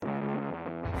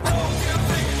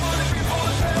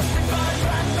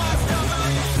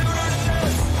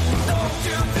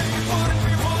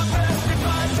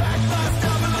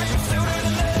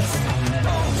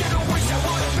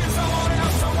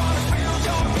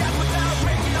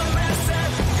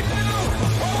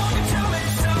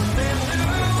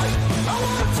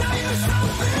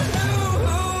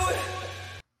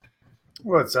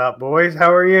What's up, boys?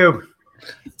 How are you?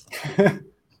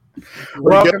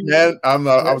 Welcome, man. I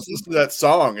was listening to that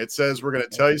song. It says we're going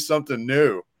to tell you something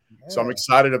new. Yeah. So I'm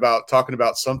excited about talking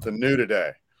about something new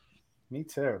today. Me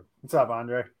too. What's up,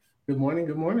 Andre? Good morning.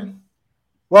 Good morning.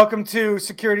 Welcome to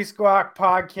Security Squawk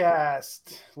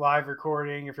Podcast, live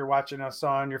recording. If you're watching us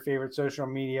on your favorite social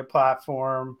media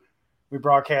platform, we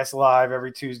broadcast live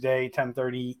every Tuesday,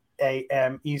 10:30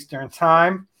 a.m. Eastern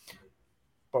Time.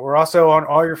 But we're also on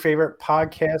all your favorite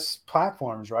podcast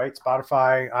platforms, right?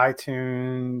 Spotify,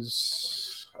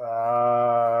 iTunes,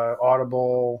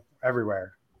 Audible,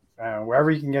 everywhere. Wherever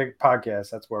you can get podcasts,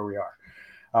 that's where we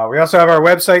are. We also have our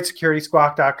website,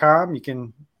 securitysquawk.com. You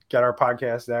can get our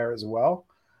podcast there as well.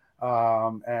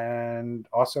 And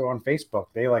also on Facebook.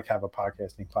 They have a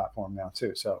podcasting platform now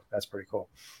too. So that's pretty cool.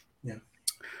 Yeah.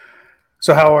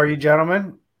 So how are you,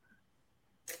 gentlemen?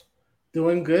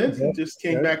 Doing good. Just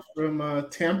came back from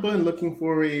Tampa and looking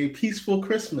for a peaceful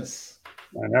Christmas.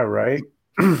 I know, right?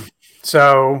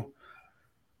 So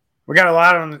we got a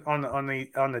lot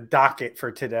on the docket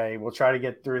for today. We'll try to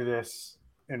get through this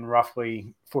in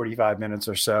roughly 45 minutes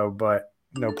or so, but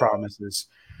no promises.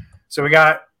 So we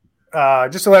got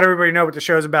just to let everybody know what the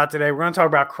show's about today. We're going to talk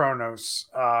about Kronos.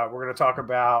 We're going to talk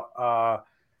about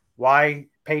why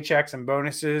paychecks and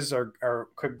bonuses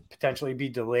could potentially be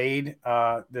delayed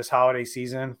this holiday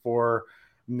season for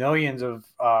millions of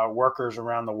workers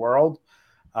around the world.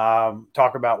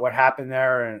 Talk about what happened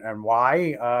there and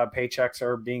why paychecks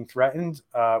are being threatened.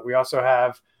 We also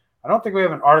have, I don't think we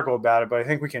have an article about it, but I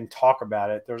think we can talk about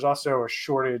it. There's also a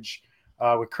shortage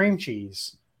with cream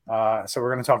cheese. So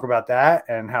we're going to talk about that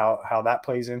and how that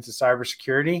plays into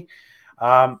cybersecurity.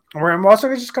 We're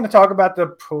also just going to talk about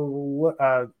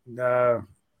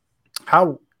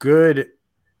how good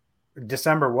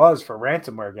December was for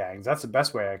ransomware gangs. That's the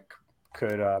best way I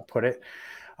could put it.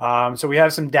 So we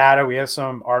have some data. We have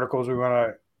some articles we want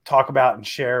to talk about and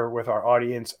share with our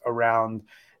audience around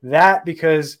that,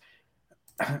 because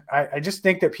I just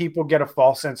think that people get a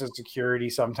false sense of security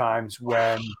sometimes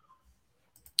when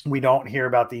we don't hear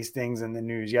about these things in the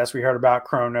news. Yes, we heard about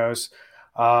Kronos.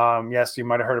 Yes, you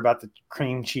might have heard about the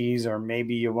cream cheese, or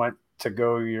maybe you went to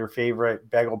go to your favorite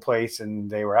bagel place and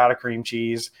they were out of cream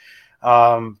cheese.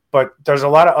 But there's a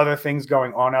lot of other things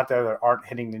going on out there that aren't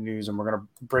hitting the news, and we're going to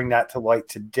bring that to light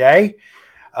today.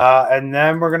 And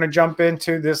then we're going to jump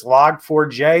into this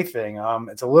Log4j thing.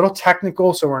 It's a little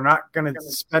technical, so we're not going to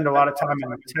spend a lot of time in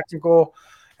the technical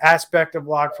aspect of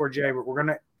Log4j, but we're going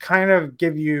to kind of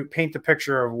paint the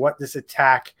picture of what this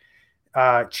attack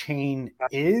chain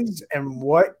is and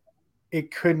what it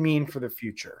could mean for the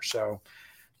future. So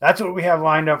that's what we have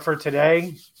lined up for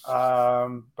today.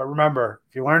 But remember,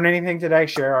 if you learn anything today,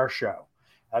 share our show.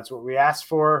 That's what we asked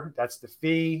for. That's the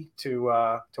fee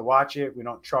to watch it. We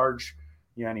don't charge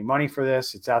you any money for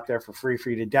this. It's out there for free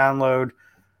for you to download.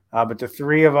 But the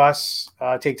three of us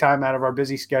take time out of our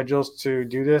busy schedules to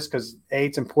do this because A,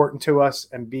 it's important to us,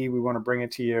 and B, we want to bring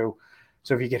it to you.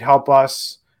 So if you could help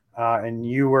us and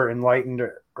you were enlightened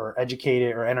or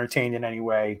educated or entertained in any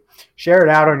way, share it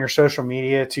out on your social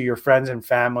media to your friends and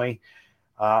family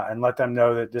and let them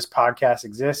know that this podcast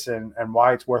exists and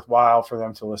why it's worthwhile for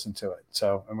them to listen to it.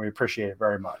 So, and we appreciate it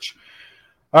very much.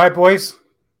 All right, boys,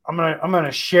 I'm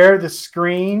gonna share the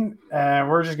screen and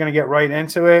we're just gonna get right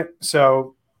into it.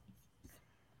 So,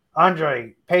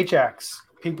 Andre, paychecks.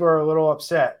 People are a little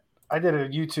upset. I did a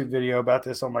YouTube video about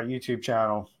this on my YouTube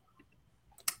channel,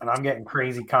 and I'm getting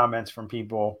crazy comments from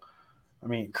people. I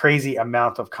mean, crazy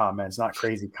amount of comments, not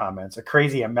crazy comments, a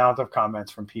crazy amount of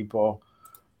comments from people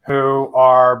who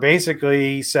are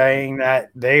basically saying that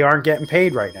they aren't getting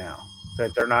paid right now,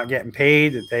 that they're not getting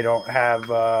paid, that they don't have,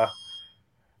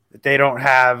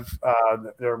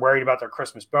 they're worried about their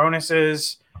Christmas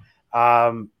bonuses.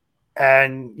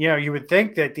 And, you would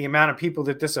think that the amount of people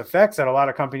that this affects, that a lot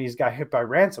of companies got hit by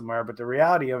ransomware, but the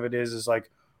reality of it is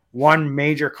one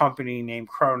major company named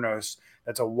Kronos,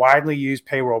 that's a widely used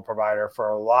payroll provider for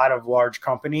a lot of large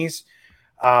companies,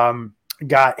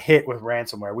 got hit with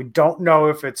ransomware. We don't know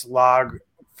if it's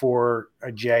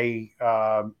Log4j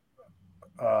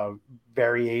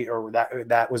variate or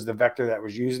that was the vector that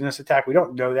was used in this attack. We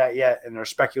don't know that yet, and there's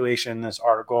speculation in this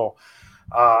article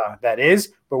that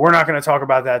is, but we're not going to talk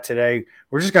about that today.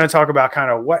 We're just going to talk about kind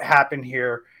of what happened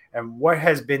here and what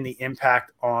has been the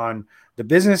impact on the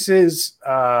businesses,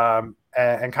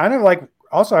 and kind of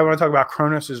also I want to talk about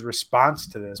Kronos's response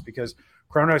to this, because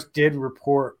Kronos did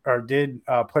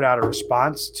put out a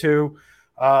response to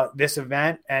this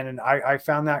event, and I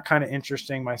found that kind of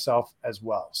interesting myself as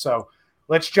well. So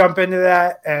let's jump into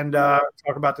that and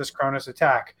talk about this Kronos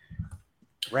attack.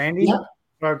 Randy,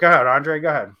 Go ahead, Andre. Go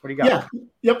ahead. What do you got? Yeah.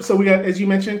 Yep. So we got, as you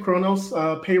mentioned, Kronos,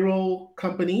 payroll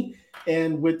company.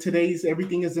 And with today's,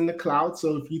 everything is in the cloud.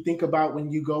 So if you think about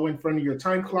when you go in front of your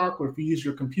time clock, or if you use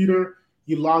your computer,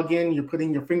 you log in, you're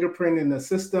putting your fingerprint in the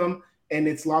system, and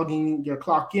it's logging your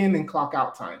clock in and clock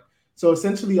out time. So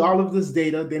essentially, all of this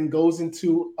data then goes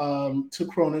into to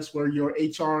Kronos, where your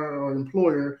HR or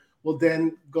employer will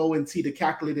then go and see the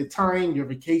calculated time, your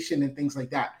vacation, and things like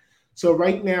that. So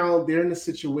right now, they're in a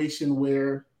situation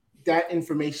where that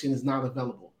information is not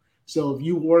available. So if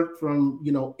you worked from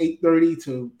 8:30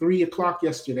 to 3 o'clock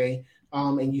yesterday,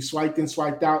 and you swiped and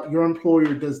swiped out, your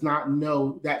employer does not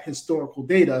know that historical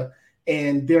data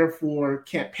and therefore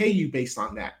can't pay you based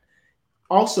on that.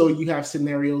 Also, you have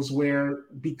scenarios where,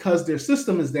 because their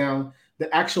system is down,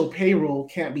 the actual payroll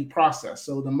can't be processed.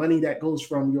 So the money that goes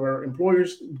from your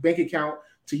employer's bank account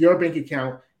to your bank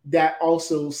account, that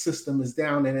also system is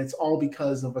down, and it's all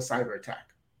because of a cyber attack.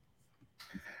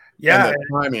 Yeah. And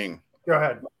the timing. Go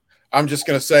ahead. I'm just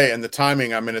going to say, and the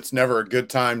timing, I mean, it's never a good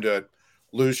time to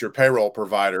lose your payroll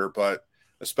provider, but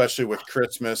especially with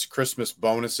Christmas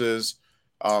bonuses,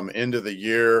 end of the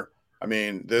year. I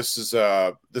mean, this is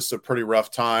a pretty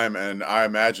rough time, and I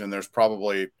imagine there's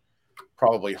probably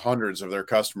hundreds of their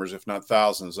customers, if not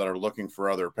thousands, that are looking for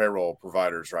other payroll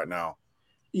providers right now.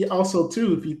 Yeah, also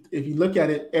too, if you look at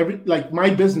it, like my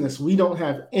business, we don't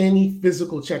have any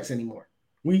physical checks anymore.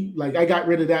 I got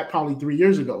rid of that probably 3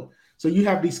 years ago. So you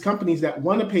have these companies that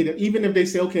want to pay them, even if they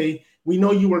say, okay, we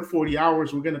know you work 40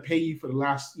 hours, we're going to pay you for the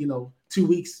last 2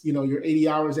 weeks, your 80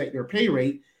 hours at your pay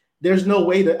rate. There's no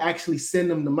way to actually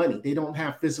send them the money. They don't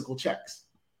have physical checks.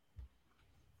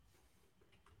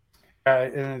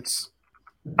 And it's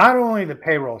not only the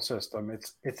payroll system,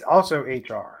 it's also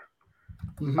HR.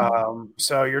 Mm-hmm.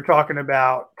 So you're talking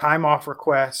about time off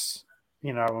requests,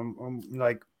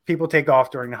 like people take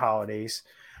off during the holidays.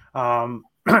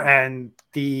 And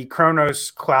the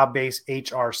Kronos cloud-based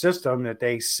HR system that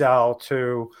they sell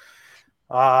to,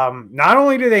 not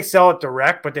only do they sell it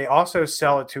direct, but they also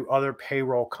sell it to other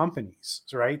payroll companies,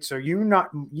 right? So you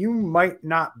might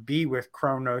not be with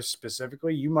Kronos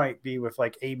specifically. You might be with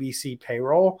like ABC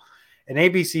Payroll. And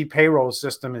ABC Payroll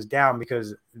system is down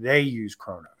because they use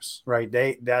Kronos, right?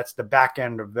 That's the back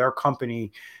end of their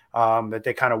company that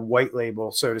they kind of white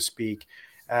label, so to speak.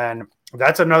 And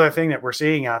that's another thing that we're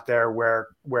seeing out there where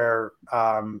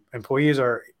employees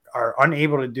are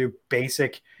unable to do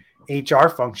basic HR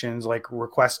functions like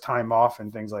request time off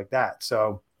and things like that.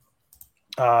 So,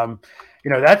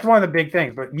 that's one of the big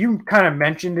things. But you kind of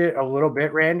mentioned it a little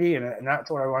bit, Randy, and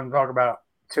that's what I want to talk about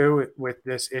too with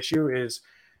this issue is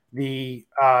the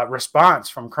response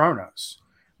from Kronos,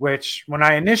 which when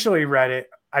I initially read it,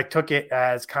 I took it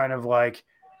as kind of like,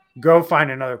 go find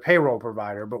another payroll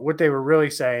provider. But what they were really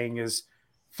saying is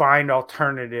find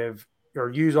alternative or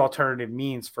use alternative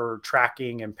means for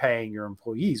tracking and paying your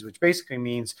employees, which basically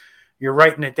means you're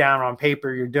writing it down on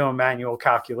paper, you're doing manual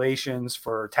calculations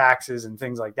for taxes and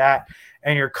things like that,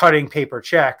 and you're cutting paper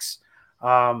checks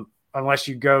unless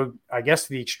you go, I guess,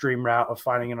 the extreme route of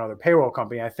finding another payroll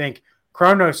company. I think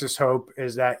Kronos' hope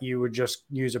is that you would just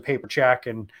use a paper check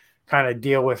and kind of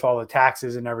deal with all the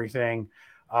taxes and everything,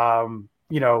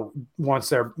 once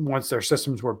their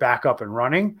systems were back up and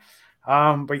running.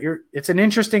 But it's an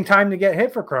interesting time to get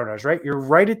hit for Kronos, right? You're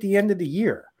right at the end of the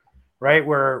year, right?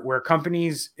 Where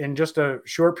companies in just a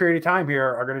short period of time here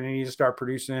are going to need to start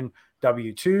producing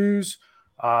W-2s.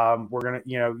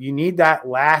 You need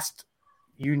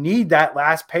that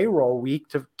last payroll week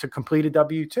to complete a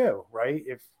W-2, right?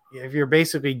 If you're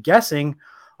basically guessing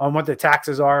on what the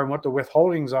taxes are and what the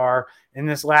withholdings are in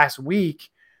this last week,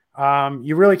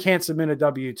 you really can't submit a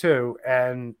W-2.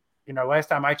 And, last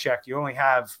time I checked, you only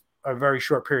have a very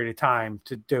short period of time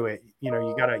to do it. You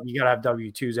gotta have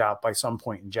W-2s out by some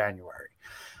point in January.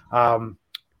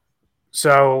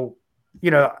 So,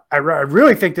 I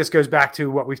really think this goes back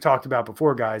to what we've talked about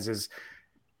before, guys, is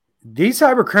these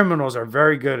cyber criminals are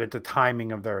very good at the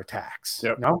timing of their attacks.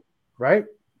 Yep. Right?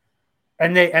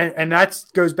 And that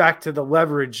goes back to the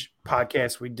leverage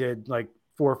podcast we did like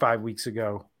 4 or 5 weeks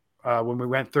ago when we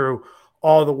went through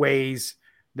all the ways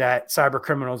that cyber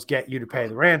criminals get you to pay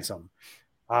the ransom.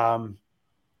 I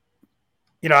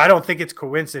don't think it's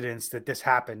coincidence that this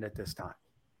happened at this time.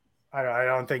 I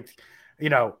don't think,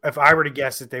 if I were to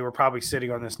guess that they were probably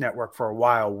sitting on this network for a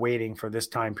while waiting for this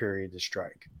time period to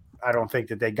strike. I don't think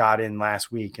that they got in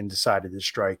last week and decided to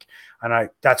strike.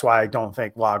 And that's why I don't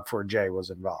think Log4j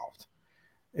was involved.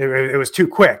 It was too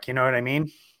quick. You know what I mean?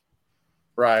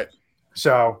 Right.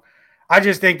 So I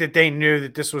just think that they knew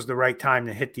that this was the right time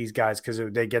to hit these guys because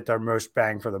they get their most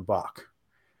bang for the buck.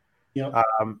 Yep.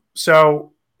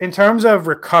 So in terms of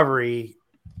recovery,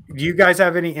 Do you guys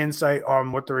have any insight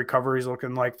on what the recovery is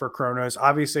looking like for Kronos?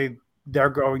 Obviously, they're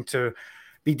going to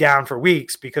be down for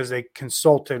weeks because they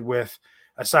consulted with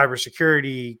a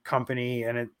cybersecurity company,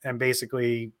 and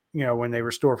basically, when they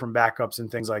restore from backups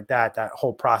and things like that, that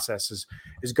whole process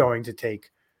is going to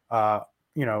take a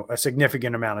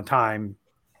significant amount of time.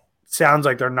 Sounds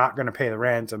like they're not going to pay the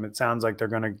ransom. It sounds like they're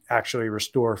going to actually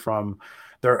restore from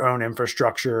their own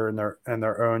infrastructure and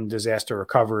their own disaster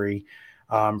recovery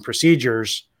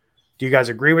procedures. Do you guys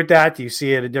agree with that? Do you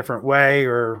see it a different way,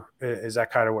 or is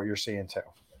that kind of what you're seeing too?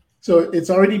 So it's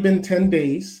already been 10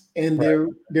 days, and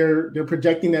they're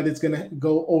projecting that it's going to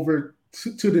go over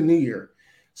to the new year.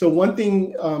 So one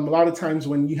thing, a lot of times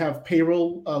when you have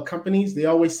payroll companies, they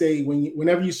always say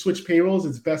whenever you switch payrolls,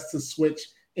 it's best to switch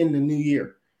in the new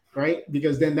year, right?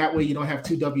 Because then that way you don't have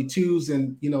two W-2s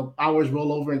and hours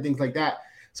roll over and things like that.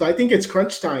 So I think it's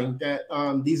crunch time that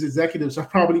these executives are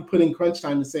probably putting crunch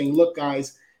time and saying, look,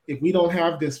 guys, if we don't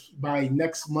have this by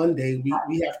next Monday,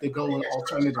 we have to go an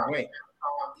alternative way.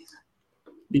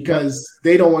 Because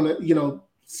they don't want to,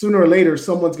 sooner or later,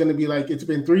 someone's going to be like, it's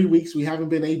been 3 weeks. We haven't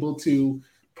been able to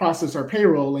process our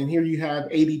payroll. And here you have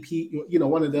ADP,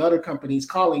 one of the other companies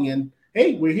calling in,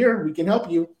 hey, we're here. We can help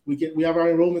you. We have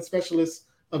our enrollment specialists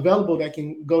available that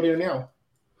can go there now.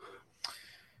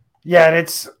 Yeah, and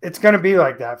it's going to be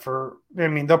like that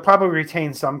they'll probably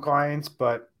retain some clients,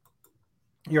 but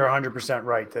you're 100%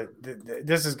 right that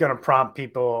this is going to prompt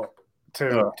people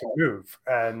to move.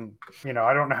 And,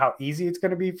 I don't know how easy it's going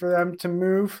to be for them to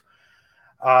move.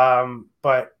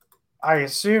 But I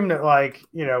assume that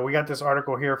we got this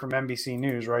article here from NBC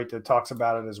News, right, that talks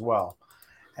about it as well.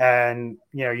 And,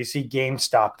 you see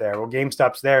GameStop there. Well,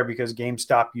 GameStop's there because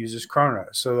GameStop uses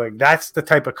Kronos. So that's the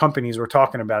type of companies we're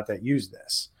talking about that use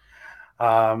this.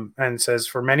 And it says,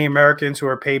 for many Americans who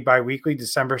are paid biweekly,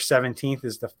 December 17th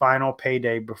is the final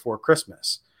payday before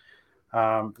Christmas.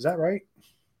 Is that right?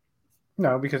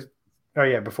 No, because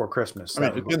before Christmas. I mean,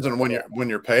 it depends on when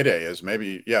your payday is.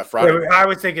 Maybe Friday. I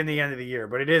was thinking the end of the year,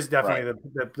 but it is definitely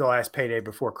the last payday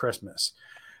before Christmas.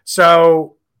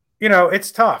 So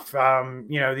it's tough.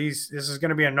 This is going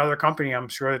to be another company, I'm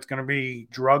sure, that's going to be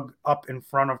drugged up in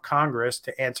front of Congress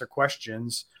to answer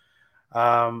questions.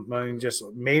 Just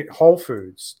made Whole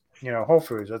Foods, Whole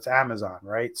Foods, that's Amazon,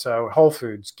 right? So Whole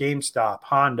Foods, GameStop,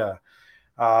 Honda,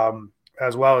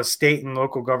 as well as state and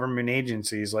local government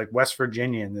agencies like West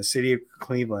Virginia and the city of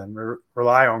Cleveland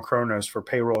rely on Kronos for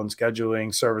payroll and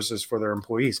scheduling services for their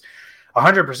employees.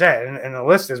 100%. And the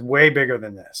list is way bigger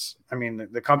than this. I mean,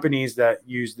 the companies that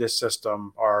use this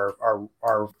system are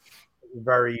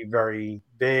very, very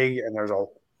big, and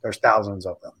there's thousands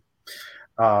of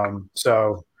them.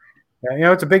 So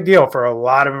it's a big deal for a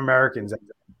lot of Americans.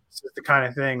 It's the kind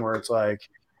of thing where it's like,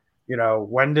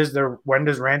 when does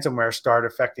ransomware start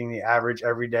affecting the average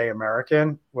everyday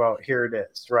American? Well, here it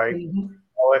is, right? Mm-hmm.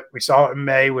 We saw it in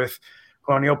May with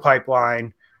Colonial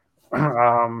Pipeline.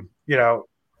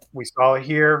 We saw it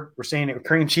here. We're seeing it with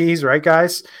cream cheese, right,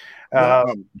 guys?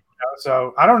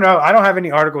 So I don't know. I don't have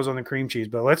any articles on the cream cheese,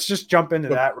 but let's just jump into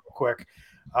that real quick.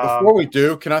 Before we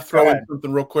do, can I throw in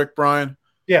something real quick, Brian?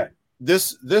 Yeah.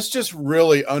 This just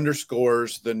really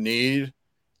underscores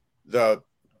the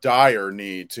dire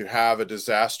need to have a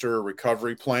disaster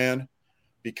recovery plan,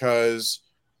 because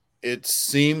it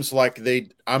seems like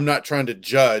I'm not trying to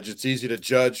judge. It's easy to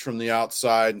judge from the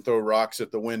outside and throw rocks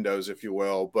at the windows, if you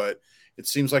will, but it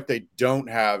seems like they don't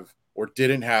have or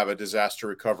didn't have a disaster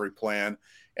recovery plan,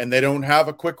 and they don't have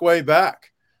a quick way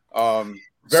back.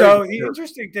 So the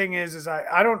interesting thing is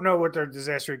I don't know what their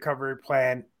disaster recovery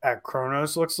plan at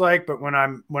Kronos looks like, but when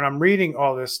I'm reading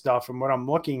all this stuff and what I'm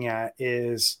looking at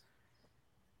is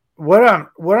what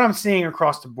I'm seeing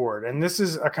across the board. And this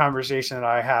is a conversation that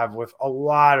I have with a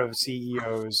lot of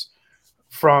CEOs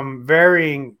from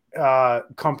varying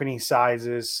company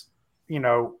sizes.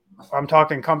 I'm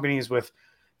talking companies with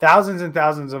thousands and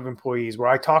thousands of employees where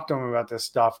I talk to them about this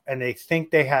stuff and they think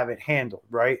they have it handled,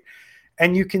 right?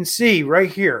 And you can see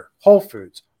right here, Whole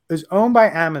Foods is owned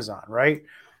by Amazon, right?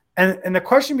 And the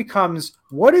question becomes,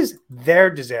 what is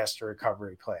their disaster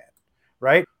recovery plan,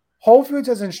 right? Whole Foods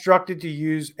has instructed to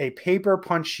use a paper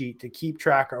punch sheet to keep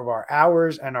track of our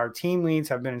hours, and our team leads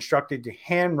have been instructed to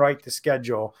handwrite the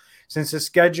schedule since the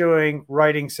scheduling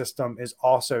writing system is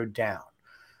also down.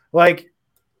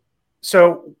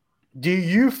 So do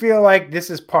you feel like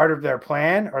this is part of their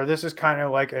plan, or this is kind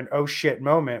of like an oh shit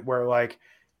moment where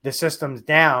the system's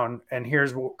down and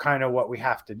here's what we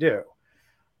have to do?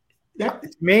 Yeah. To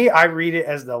me, I read it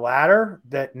as the latter,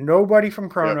 that nobody from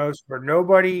Kronos or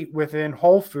nobody within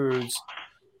Whole Foods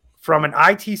from an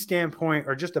IT standpoint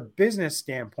or just a business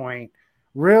standpoint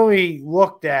really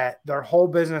looked at their whole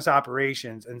business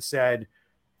operations and said,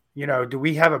 do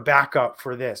we have a backup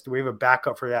for this? Do we have a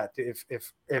backup for that? If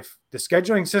the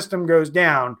scheduling system goes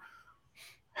down,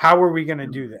 how are we going to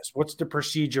do this? What's the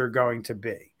procedure going to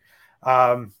be?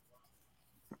 And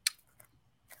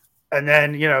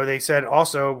then, they said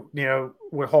also,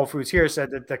 with Whole Foods here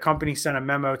said that the company sent a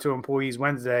memo to employees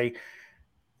Wednesday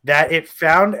that it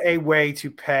found a way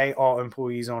to pay all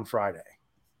employees on Friday.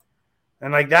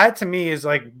 And like that to me is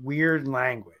like weird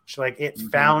language. Like it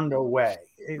found a way.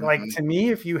 Like to me,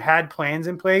 if you had plans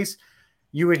in place,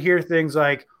 you would hear things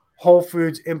like Whole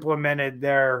Foods implemented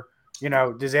their,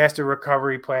 disaster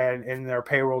recovery plan in their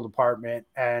payroll department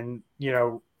and,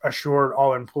 assured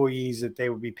all employees that they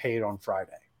would be paid on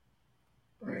Friday.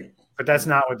 Right. But that's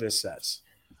not what this says.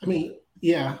 I mean,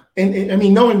 yeah. And I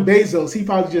mean, knowing Bezos, he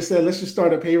probably just said, let's just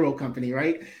start a payroll company,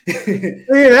 right?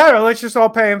 Yeah, or let's just all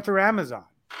pay him through Amazon.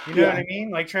 You know what I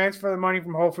mean? Like transfer the money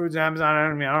from Whole Foods to Amazon.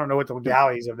 I don't know what the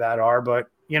legalities of that are, but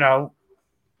it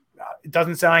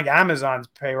doesn't sound like Amazon's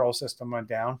payroll system went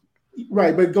down.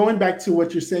 Right. But going back to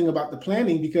what you're saying about the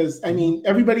planning, because I mean,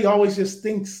 everybody always just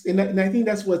thinks, and I think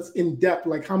that's what's in depth,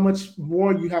 like how much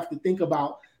more you have to think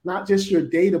about, not just your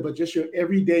data, but just your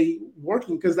everyday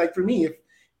working. Because like for me, if,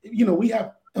 we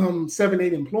have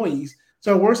 7-8 employees.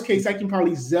 So worst case, I can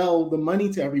probably Zelle the money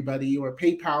to everybody or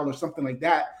PayPal or something like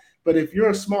that. But if you're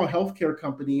a small healthcare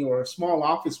company or a small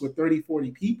office with 30,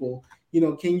 40 people,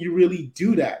 can you really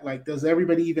do that? Like, does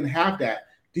everybody even have that?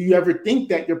 Do you ever think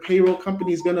that your payroll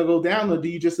company is going to go down, or do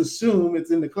you just assume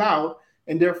it's in the cloud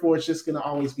and therefore it's just going to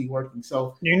always be working?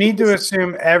 So you need to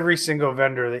assume every single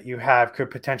vendor that you have could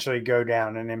potentially go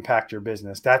down and impact your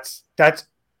business. That's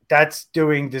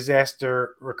doing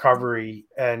disaster recovery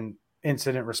and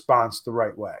incident response the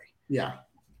right way. Yeah.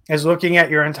 Is looking at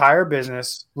your entire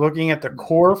business, looking at the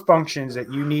core functions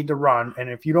that you need to run. And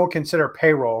if you don't consider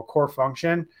payroll a core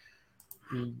function,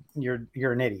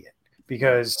 you're an idiot,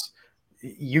 because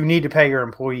you need to pay your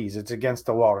employees. It's against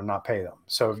the law to not pay them.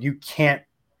 So if you can't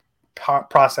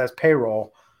process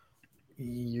payroll,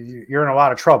 you're in a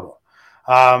lot of trouble.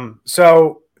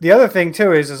 So the other thing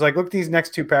too is like, look at these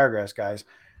next two paragraphs, guys.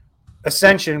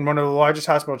 Ascension, one of the largest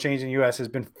hospital chains in the U.S., has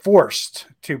been forced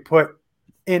to put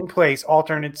in place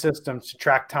alternate systems to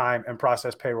track time and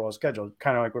process payroll as scheduled,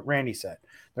 kind of like what Randy said.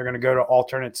 They're going to go to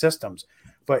alternate systems.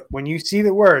 But when you see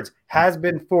the words has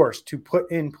been forced to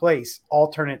put in place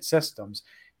alternate systems,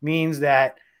 means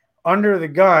that under the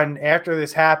gun, after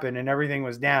this happened and everything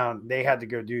was down, they had to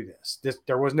go do this.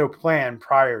 There was no plan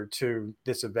prior to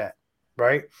this event,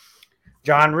 right?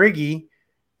 John Riggi,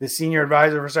 the senior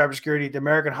advisor for cybersecurity at the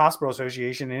American Hospital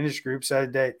Association Industry Group,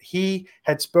 said that he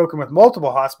had spoken with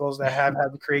multiple hospitals that have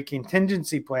had to create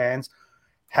contingency plans,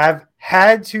 have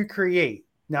had to create,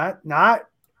 not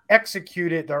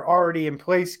executed their already in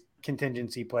place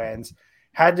contingency plans,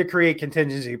 had to create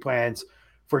contingency plans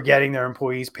for getting their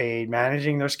employees paid,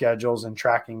 managing their schedules, and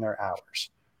tracking their hours.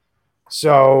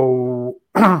 So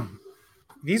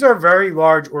these are very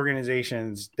large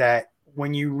organizations that,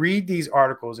 when you read these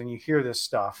articles and you hear this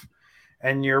stuff,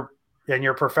 and you're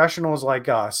professionals like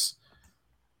us,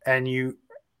 and you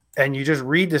just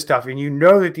read this stuff, and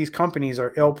that these companies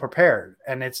are ill prepared,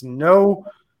 and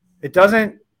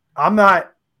I'm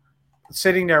not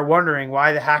sitting there wondering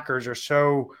why the hackers are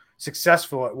so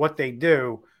successful at what they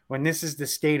do when this is the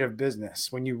state of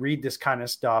business. When you read this kind of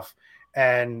stuff,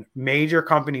 and major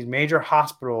companies, major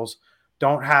hospitals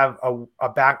don't have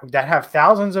that have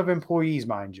thousands of employees,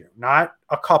 mind you, not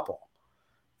a couple,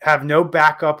 have no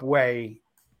backup way,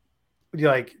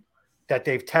 like that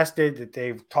they've tested, that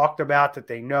they've talked about, that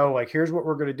they know, like, here's what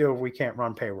we're going to do if we can't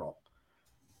run payroll.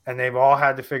 And they've all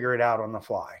had to figure it out on the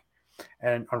fly.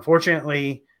 And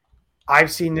unfortunately,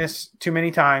 I've seen this too many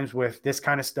times with this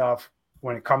kind of stuff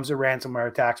when it comes to ransomware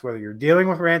attacks, whether you're dealing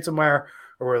with ransomware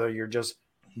or whether you're just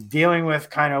dealing with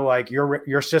kind of like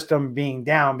your system being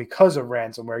down because of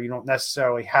ransomware. You don't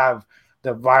necessarily have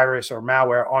the virus or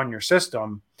malware on your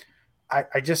system.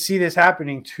 I just see this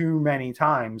happening too many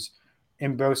times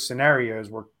in both scenarios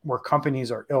where companies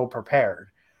are ill prepared.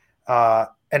 And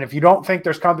if you don't think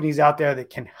there's companies out there that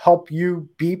can help you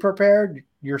be prepared,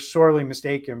 you're sorely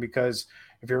mistaken, because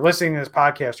if you're listening to this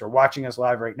podcast or watching us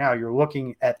live right now, you're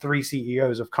looking at 3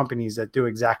 CEOs of companies that do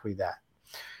exactly that.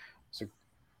 So,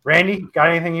 Randy, got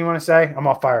anything you want to say? I'm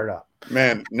all fired up.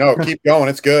 Man, no, keep going.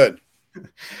 It's good.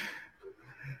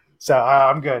 So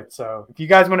I'm good. So if you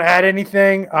guys want to add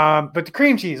anything, but the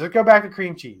cream cheese, let's go back to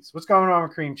cream cheese. What's going on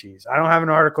with cream cheese? I don't have an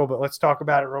article, but let's talk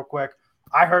about it real quick.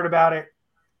 I heard about it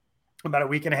about a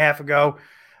week and a half ago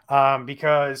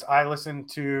because I listened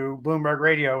to Bloomberg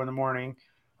Radio in the morning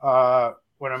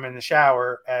when I'm in the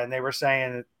shower, and they were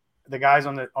saying, the guys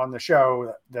on the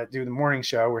show that do the morning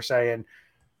show were saying,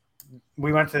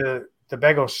 we went to the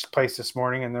bagel place this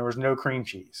morning and there was no cream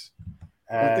cheese.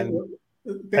 And,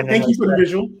 thank you for the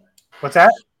visual. What's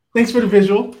that? Thanks for the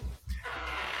visual.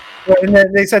 And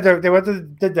then they said they went to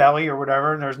the deli or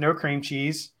whatever, and there was no cream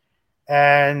cheese.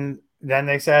 And then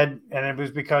they said, and it was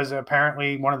because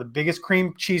apparently one of the biggest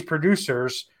cream cheese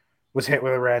producers was hit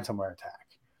with a ransomware attack.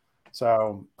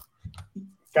 So,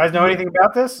 guys know anything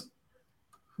about this?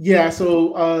 Yeah,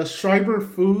 so Schreiber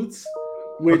Foods,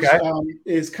 which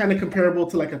is kind of comparable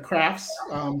to like a Kraft's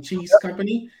cheese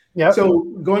company. Yeah. So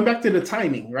going back to the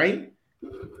timing, right?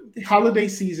 Holiday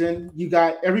season, you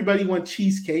got everybody want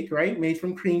cheesecake, right? Made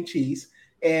from cream cheese,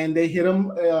 and they hit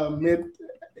them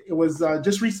it was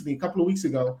just recently, a couple of weeks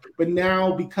ago. But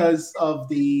now, because of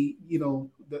the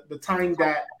time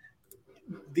that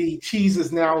the cheese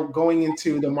is now going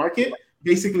into the market,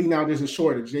 basically now there's a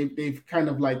shortage. They've kind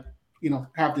of like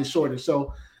have this shortage.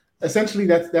 So essentially,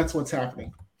 that's what's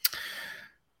happening.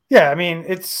 Yeah, I mean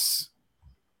it's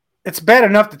bad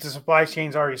enough that the supply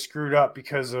chain's already screwed up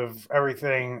because of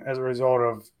everything as a result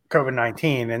of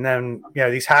COVID-19, and then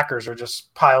these hackers are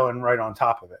just piling right on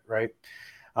top of it, right?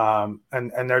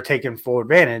 And they're taking full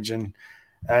advantage, and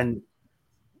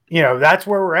that's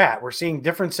where we're at. We're seeing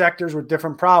different sectors with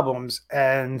different problems,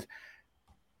 and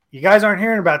you guys aren't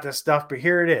hearing about this stuff, but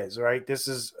here it is, right? This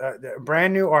is a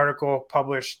brand new article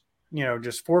published,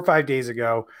 just 4 or 5 days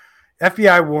ago.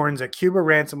 FBI warns a Cuba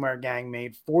ransomware gang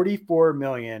made $44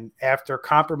 million after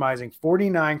compromising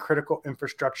 49 critical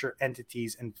infrastructure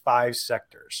entities in 5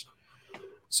 sectors.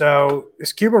 So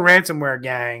this Cuba ransomware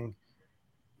gang,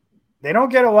 they don't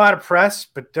get a lot of press,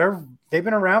 but they've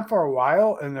been around for a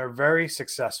while and they're very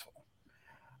successful.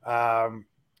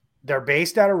 They're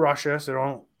based out of Russia, so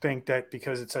don't think that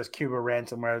because it says Cuba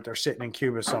ransomware that they're sitting in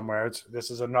Cuba somewhere. This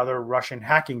is another Russian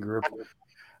hacking group.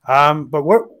 But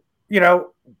we're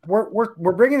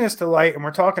bringing this to light and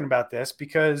we're talking about this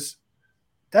because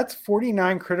that's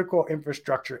 49 critical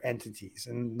infrastructure entities,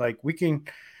 and like we can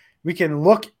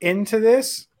look into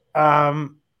this.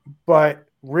 But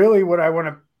really, what I want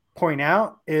to point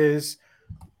out is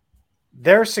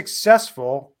they're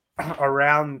successful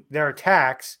around their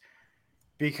attacks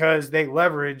because they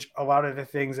leverage a lot of the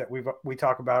things that we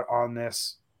talk about on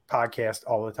this podcast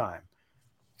all the time.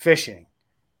 Phishing,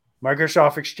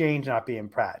 Microsoft Exchange not being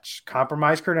patched,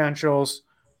 compromised credentials,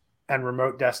 and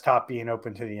remote desktop being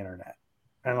open to the internet.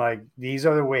 And like, these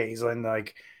are the ways, and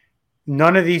like,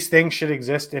 none of these things should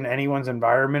exist in anyone's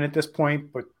environment at this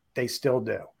point, but they still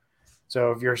do.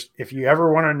 So if you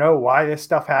ever want to know why this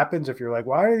stuff happens, if you're like,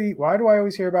 why do I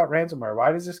always hear about ransomware?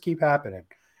 Why does this keep happening?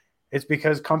 It's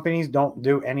because companies don't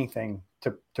do anything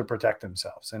to protect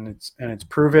themselves. And it's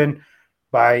proven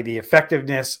by the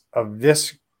effectiveness of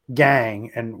this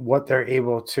gang and what they're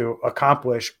able to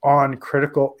accomplish on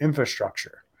critical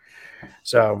infrastructure.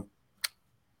 So,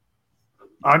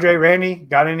 Andre, Randy,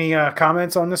 got any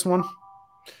comments on this one?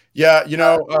 Yeah,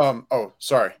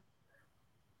 sorry.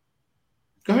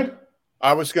 Go ahead.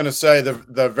 I was going to say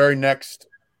the very next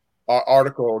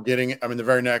article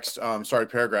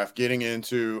paragraph getting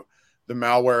into the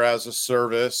malware as a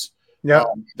service. Yeah,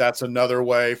 that's another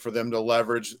way for them to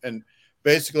leverage. And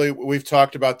basically, we've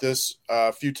talked about this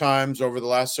a few times over the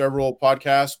last several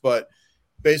podcasts, but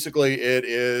basically it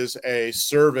is a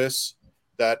service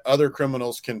that other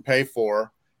criminals can pay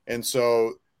for. And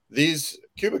so these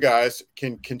Cuba guys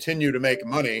can continue to make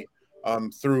money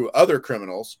through other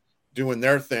criminals doing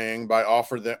their thing by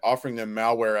offering them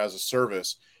malware as a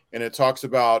service. And it talks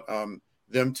about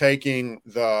them taking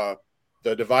the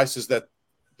devices that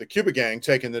the Cuba gang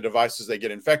taking the devices they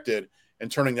get infected and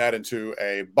turning that into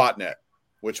a botnet,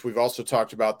 which we've also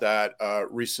talked about that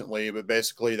recently. But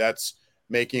basically that's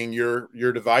making your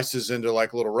devices into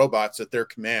like little robots at their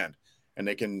command. And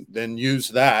they can then use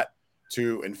that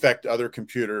to infect other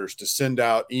computers, to send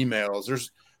out emails.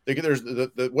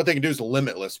 What they can do is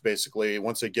limitless, basically,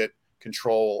 once they get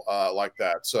control like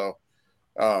that. So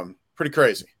pretty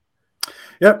crazy.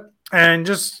 Yep. And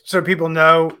just so people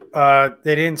know,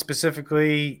 they didn't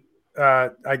specifically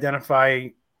identify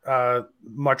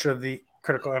much of the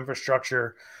critical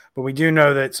infrastructure, but we do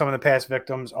know that some of the past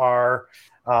victims are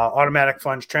Automatic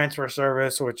Funds Transfer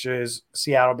Service, which is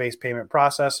Seattle-based payment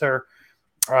processor,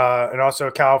 and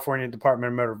also California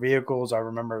Department of Motor Vehicles. I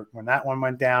remember when that one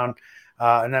went down.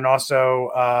 And then also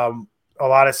a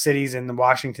lot of cities in the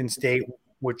Washington state,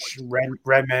 which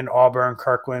Redmond, Auburn,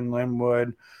 Kirkland,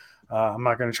 Linwood. I'm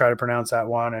not going to try to pronounce that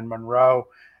one, and Monroe.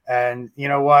 And you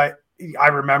know what? I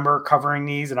remember covering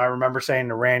these, and I remember saying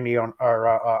to Randy or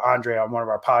Andre on one of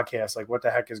our podcasts, like, what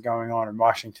the heck is going on in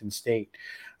Washington State?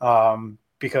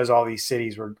 Because all these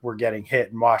cities were getting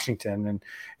hit in Washington. And,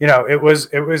 it was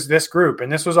this group,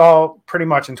 and this was all pretty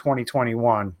much in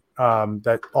 2021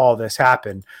 that all this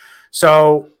happened.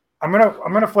 So I'm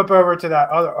going to flip over to that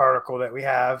other article that we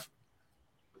have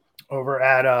over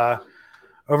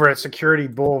at Security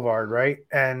Boulevard. Right.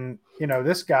 And,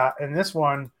 this guy, and this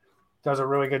one does a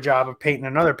really good job of painting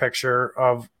another picture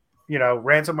of,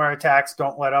 ransomware attacks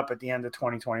don't let up at the end of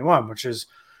 2021, which is,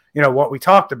 what we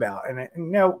talked about. And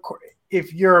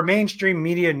if you're a mainstream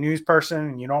media news person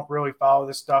and you don't really follow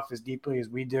this stuff as deeply as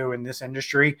we do in this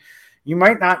industry, you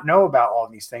might not know about all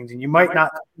these things. And you might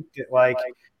not think that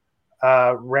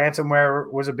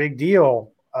ransomware was a big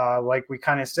deal. Like we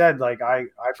kind of said, like I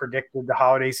predicted the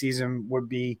holiday season would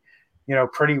be,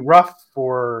 pretty rough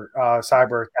for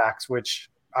cyber attacks, which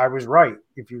I was right.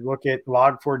 If you look at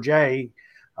Log4j,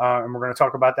 and we're going to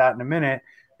talk about that in a minute,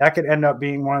 that could end up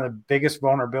being one of the biggest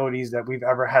vulnerabilities that we've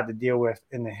ever had to deal with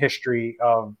in the history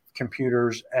of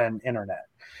computers and internet.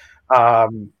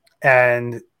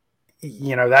 And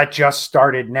that just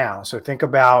started now. So think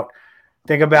about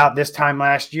this time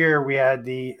last year, we had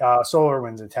the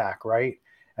SolarWinds attack, right?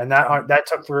 And that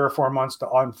took 3 or 4 months to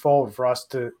unfold for us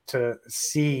to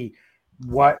see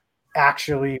what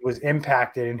actually was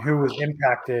impacted and who was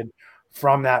impacted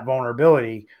from that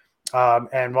vulnerability.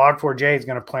 And Log4j is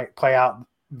going to play out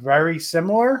very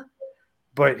similar,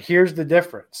 but here's the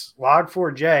difference.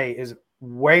 Log4j is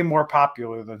way more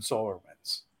popular than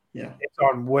SolarWinds. Yeah. It's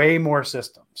on way more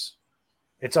systems.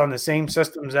 It's on the same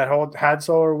systems that had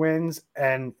SolarWinds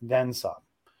and then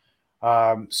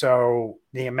some. So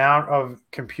the amount of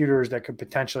computers that could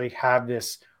potentially have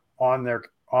this on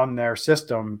their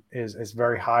system is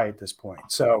very high at this point.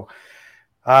 So,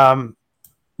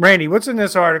 Randy, what's in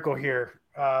this article here?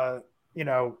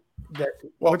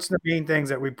 What's the main things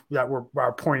that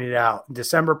were pointed out?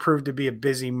 December proved to be a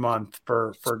busy month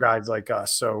for guys like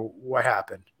us. So what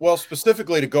happened? Well,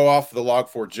 specifically to go off the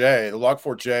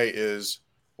Log4j is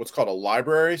what's called a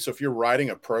library. So if you're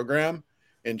writing a program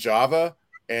in Java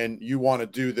and you want to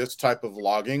do this type of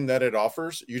logging that it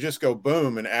offers, you just go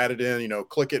boom and add it in,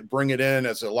 click it, bring it in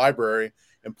as a library,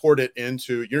 import it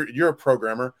into you're a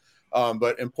programmer,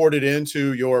 but import it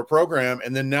into your program.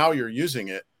 And then now you're using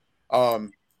it.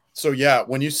 So yeah,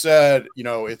 when you said,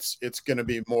 it's going to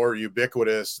be more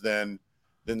ubiquitous than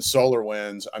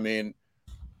SolarWinds, I mean,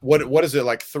 what is it,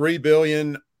 like 3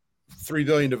 billion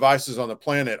devices on the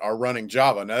planet are running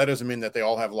Java. Now that doesn't mean that they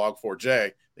all have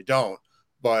Log4j. They don't,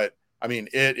 but I mean,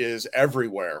 it is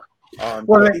everywhere.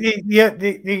 Well,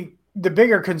 the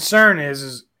bigger concern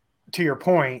is to your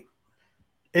point,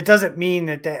 it doesn't mean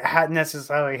that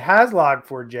necessarily has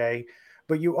Log4j,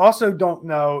 but you also don't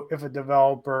know if a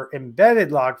developer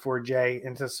embedded Log4j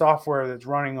into software that's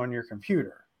running on your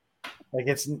computer. Like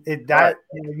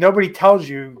nobody tells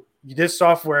you this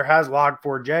software has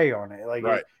Log4j on it. Like,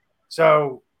 right.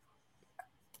 So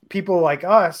people like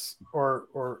us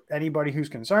or anybody who's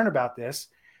concerned about this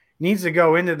needs to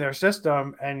go into their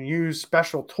system and use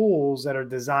special tools that are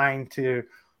designed to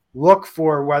look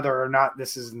for whether or not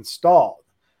this is installed.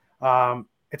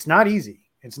 It's not easy.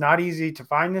 It's not easy to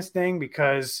find this thing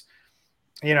because,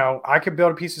 I could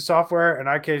build a piece of software and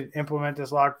I could implement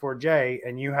this Log4j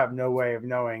and you have no way of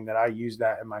knowing that I use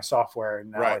that in my software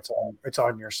and now right. it's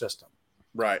on your system.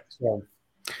 Right. So,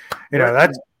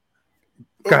 that's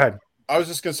 – go ahead. I was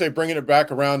just going to say, bringing it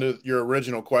back around to your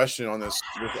original question on this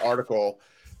article,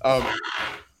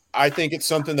 I think it's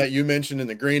something that you mentioned in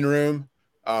the green room.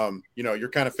 You're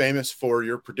kind of famous for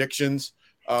your predictions,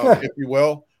 if you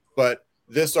will, but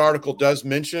this article does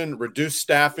mention reduced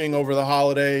staffing over the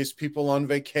holidays, people on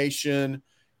vacation,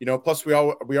 plus we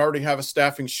already have a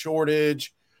staffing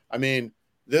shortage. I mean,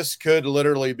 this could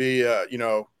literally be,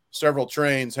 several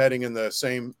trains heading to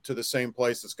the same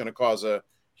place that's going to cause a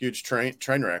huge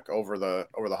train wreck over the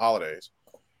holidays.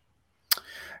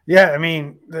 Yeah. I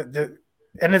mean,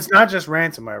 and it's not just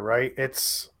ransomware, right?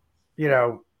 It's,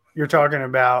 you're talking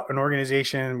about an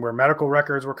organization where medical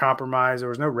records were compromised. There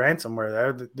was no ransomware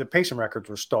there. The patient records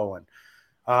were stolen.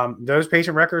 Those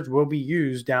patient records will be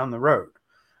used down the road.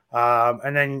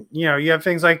 And then, you have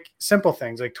things like simple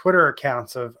things like Twitter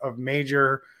accounts of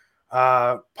major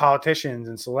politicians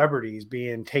and celebrities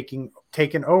being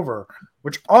taken over,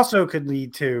 which also could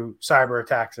lead to cyber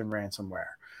attacks and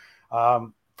ransomware.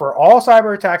 For all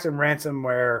cyber attacks and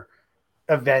ransomware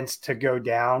events to go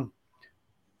down,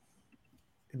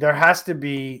 there has to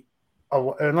be,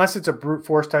 unless it's a brute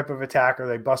force type of attack or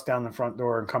they bust down the front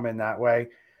door and come in that way,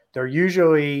 they're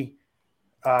usually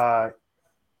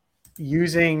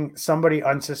using somebody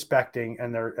unsuspecting,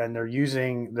 and they're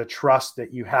using the trust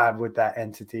that you have with that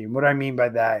entity. And what I mean by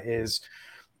that is,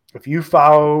 if you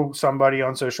follow somebody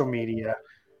on social media,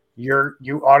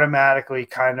 you automatically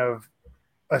kind of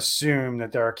assume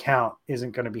that their account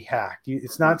isn't going to be hacked.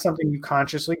 It's not something you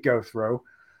consciously go through,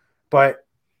 but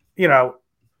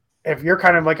if you're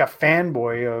kind of like a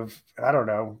fanboy of, I don't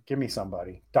know, give me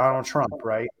somebody, Donald Trump,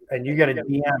 right? And you get a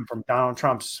DM from Donald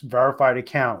Trump's verified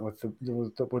account with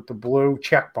the blue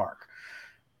check mark.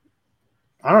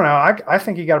 I don't know. I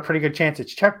think you got a pretty good chance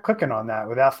at clicking on that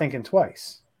without thinking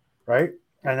twice, right?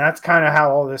 And that's kind of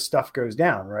how all this stuff goes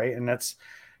down, right? And that's,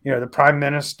 the prime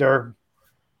minister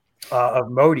of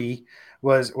Modi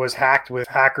was hacked with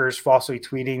hackers falsely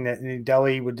tweeting that New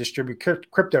Delhi would distribute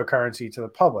cryptocurrency to the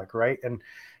public, right? And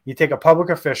you take a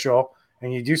public official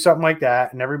and you do something like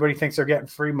that, and everybody thinks they're getting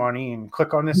free money, and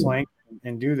click on this link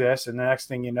and do this, and the next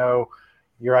thing you know,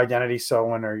 your identity's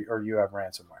stolen or you have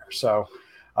ransomware. So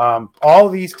all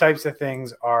these types of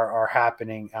things are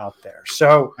happening out there.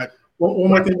 So one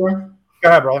more thing, Brian. Go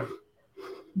ahead, brother.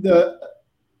 The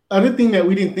other thing that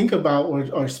we didn't think about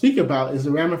or speak about is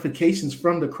the ramifications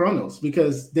from the Kronos,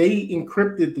 because they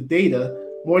encrypted the data.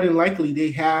 More than likely,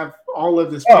 they have all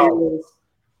of this payroll.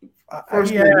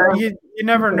 You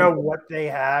never know what they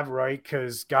have, right?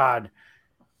 Because, God,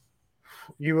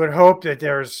 you would hope that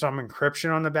there's some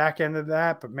encryption on the back end of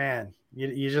that, but man,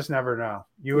 you just never know.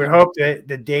 You would hope that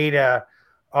the data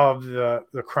of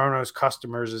the Kronos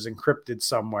customers is encrypted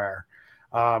somewhere.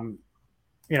 I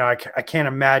can't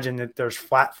imagine that there's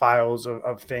flat files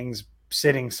of things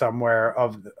sitting somewhere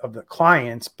of the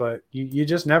clients, but you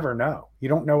just never know. You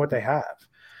don't know what they have.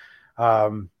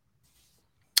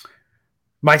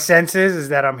 My sense is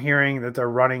that I'm hearing that they're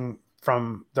running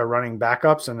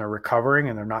backups and they're recovering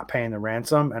and they're not paying the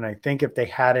ransom. And I think if they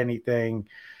had anything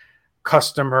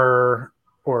customer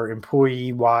or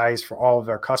employee wise for all of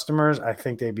their customers, I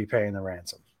think they'd be paying the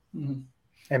ransom. Mm-hmm.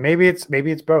 And maybe it's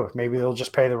both. Maybe they'll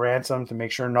just pay the ransom to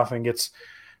make sure nothing gets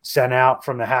sent out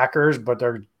from the hackers, but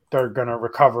they're going to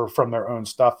recover from their own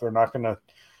stuff. They're not going to,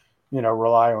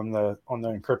 rely on the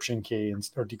encryption key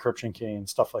or decryption key and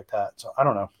stuff like that. So I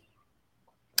don't know.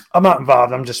 I'm not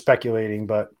involved. I'm just speculating,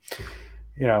 but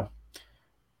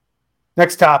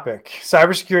Next topic.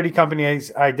 Cybersecurity company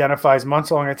identifies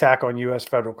months-long attack on U.S.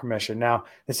 federal commission. Now,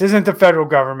 this isn't the federal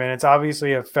government. It's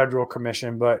obviously a federal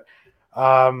commission, but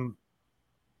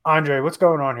Andre, what's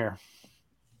going on here?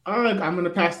 All right, I'm going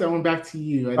to pass that one back to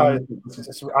you. I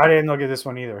didn't look at this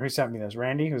one either. Who sent me this?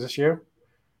 Randy? Was this you?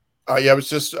 Yeah, it was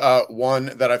just one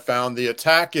that I found. The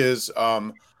attack is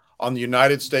on the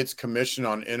United States Commission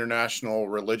on International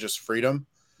Religious Freedom.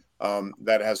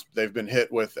 They've been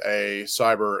hit with a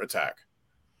cyber attack.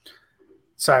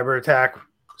 Cyber attack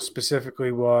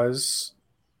specifically was.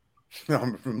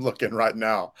 I'm looking right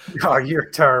now. Oh,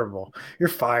 you're terrible. You're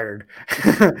fired.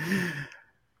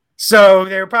 So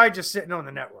they were probably just sitting on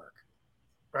the network,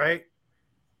 right?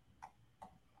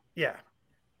 Yeah.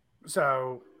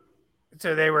 So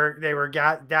they were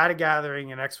data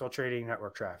gathering and exfiltrating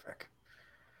network traffic.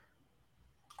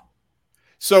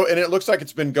 So, and it looks like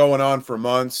it's been going on for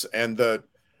months. And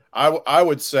I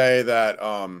would say that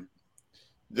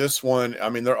this one, I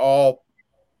mean,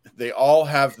 they all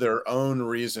have their own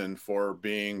reason for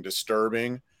being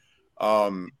disturbing.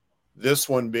 This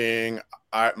one being,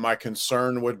 my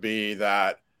concern would be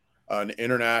that an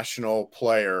international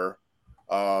player,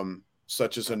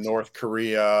 such as a North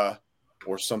Korea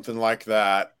or something like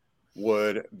that,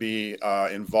 would be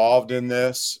involved in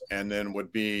this and then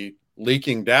would be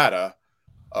leaking data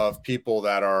of people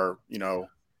that are,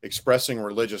 expressing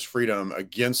religious freedom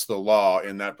against the law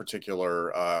in that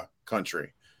particular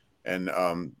country. And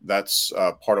that's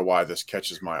part of why this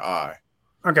catches my eye.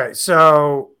 Okay,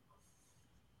 so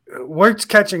what's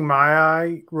catching my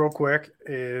eye real quick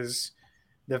is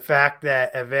the fact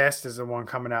that Avast is the one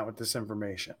coming out with this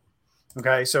information.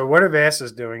 Okay, so what Avast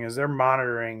is doing is they're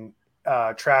monitoring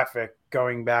traffic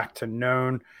going back to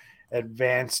known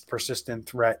advanced persistent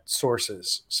threat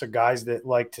sources. So guys that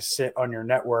like to sit on your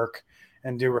network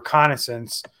and do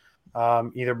reconnaissance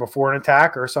either before an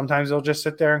attack, or sometimes they'll just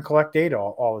sit there and collect data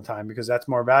all the time because that's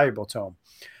more valuable to them.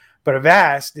 But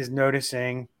Avast is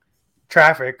noticing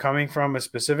traffic coming from a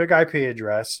specific IP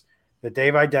address that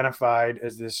they've identified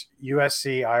as this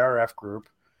USC IRF group.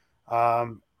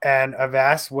 And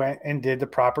Avast went and did the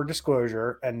proper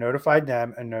disclosure and notified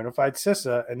them and notified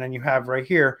CISA. And then you have right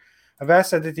here, Avast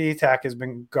said that the attack has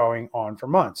been going on for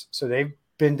months. So they've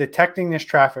been detecting this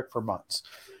traffic for months.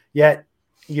 Yet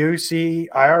UC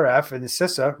IRF and the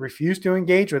CISA refused to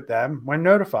engage with them when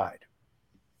notified,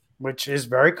 which is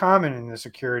very common in the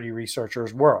security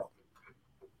researchers world.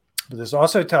 But this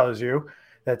also tells you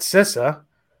that CISA,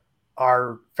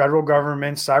 our federal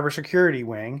government's cybersecurity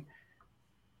wing,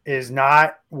 is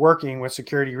not working with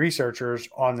security researchers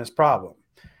on this problem.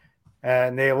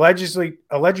 And they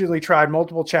allegedly tried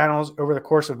multiple channels over the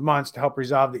course of months to help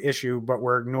resolve the issue, but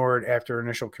were ignored after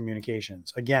initial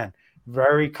communications. Again,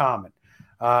 very common.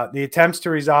 The attempts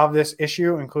to resolve this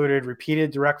issue included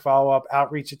repeated direct follow-up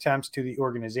outreach attempts to the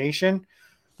organization.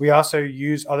 We also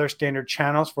use other standard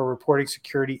channels for reporting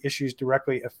security issues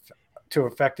directly to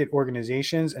affected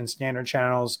organizations and standard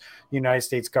channels the United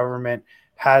States government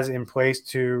has in place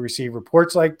to receive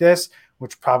reports like this,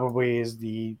 which probably is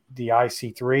the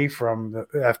IC3 from the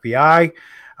FBI.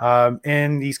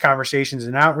 In these conversations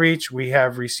and outreach, we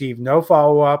have received no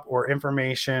follow-up or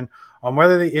information on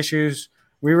whether the issues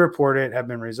we reported have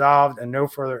been resolved, and no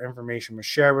further information was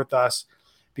shared with us.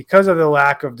 Because of the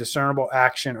lack of discernible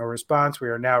action or response, we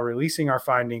are now releasing our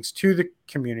findings to the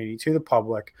community, to the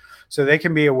public, so they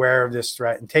can be aware of this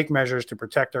threat and take measures to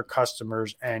protect their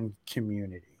customers and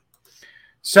community.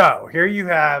 So here you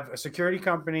have a security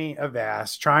company,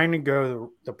 Avast, trying to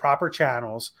go the proper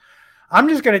channels. I'm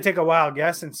just going to take a wild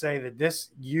guess and say that this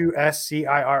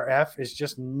USCIRF is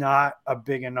just not a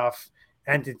big enough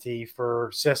entity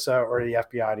for CISA or the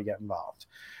FBI to get involved.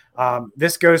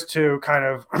 This goes to kind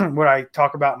of what I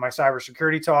talk about in my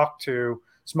cybersecurity talk to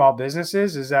small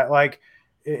businesses, is that, like,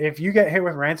 if you get hit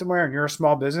with ransomware and you're a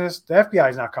small business, the FBI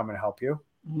is not coming to help you.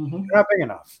 Mm-hmm. You're not big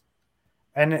enough.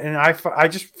 And I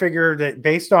just figure that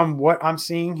based on what I'm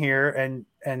seeing here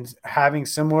and having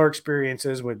similar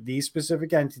experiences with these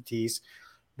specific entities,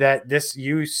 that this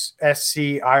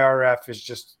USCIRF is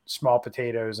just small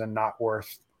potatoes and not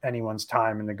worth anyone's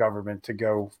time in the government to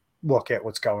go look at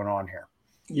what's going on here.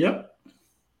 Yep.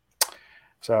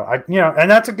 So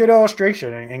and that's a good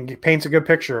illustration and paints a good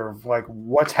picture of like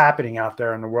what's happening out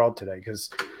there in the world today. Because,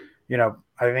 I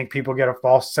think people get a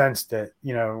false sense that,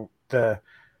 the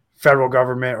federal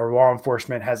government or law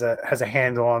enforcement has a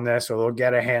handle on this, or they'll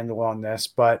get a handle on this,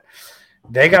 but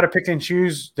they got to pick and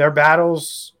choose their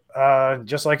battles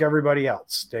just like everybody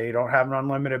else. They don't have an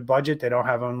unlimited budget. They don't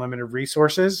have unlimited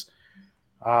resources.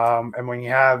 And when you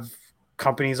have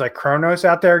companies like Kronos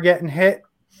out there getting hit,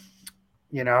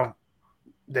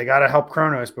 they got to help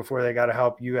Kronos before they got to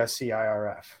help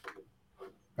USCIRF.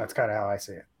 That's kind of how I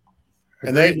see it.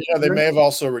 And they may have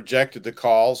also rejected the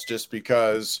calls just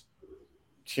because,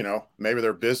 maybe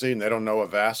they're busy and they don't know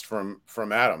Avast from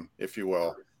Adam, if you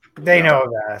will. They know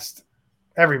Avast.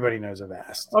 Everybody knows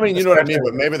Avast. I mean, you know what I mean?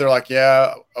 But maybe they're like,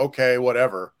 yeah, okay,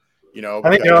 whatever. I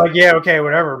think they're like, yeah, okay,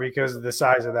 whatever, because of the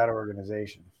size of that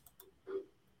organization.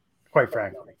 Quite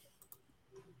frankly.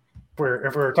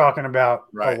 If we're talking about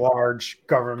a large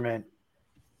government,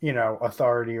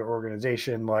 authority or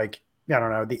organization like, I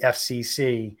don't know, the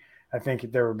FCC, I think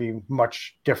there would be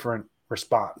much different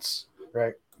response,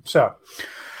 right? So, all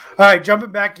right,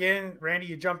 jumping back in, Randy,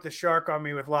 you jumped the shark on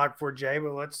me with Log4j,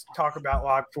 but let's talk about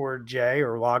Log4j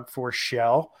or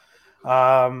Log4Shell.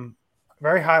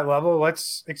 Very high level.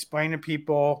 Let's explain to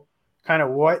people kind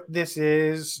of what this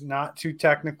is, not too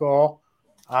technical,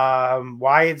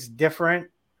 why it's different,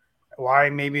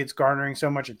 why maybe it's garnering so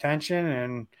much attention,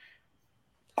 and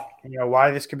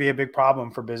why this could be a big problem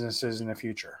for businesses in the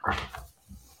future.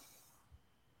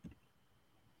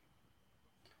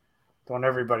 Don't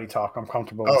everybody talk. I'm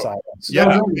comfortable with silence. Yeah,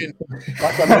 I mean,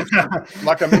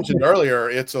 like I mentioned earlier,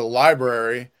 it's a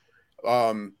library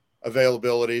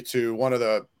availability to one of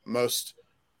the most,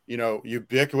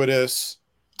 ubiquitous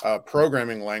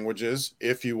programming languages,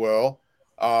 if you will.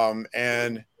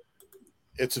 And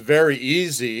it's very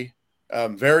easy,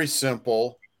 very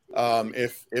simple.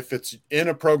 If it's in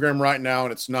a program right now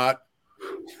and it's not,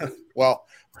 well,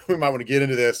 we might want to get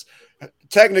into this.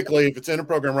 Technically, if it's in a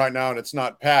program right now and it's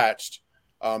not patched,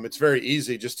 it's very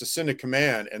easy just to send a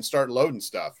command and start loading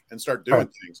stuff and start doing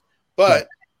things. But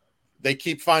they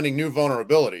keep finding new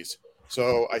vulnerabilities.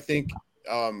 So I think,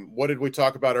 what did we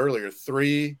talk about earlier?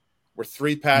 We're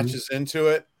three patches into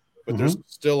it, but there's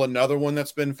still another one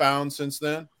that's been found since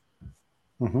then.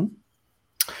 Mm-hmm.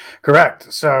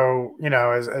 Correct. So,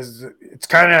 as it's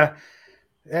kind of,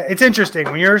 it's interesting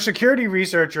when you're a security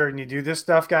researcher and you do this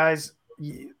stuff, guys.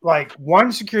 Like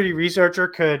one security researcher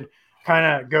could kind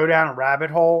of go down a rabbit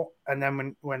hole, and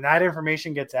then when that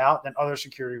information gets out, then other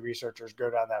security researchers go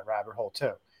down that rabbit hole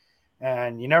too.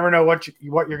 And you never know what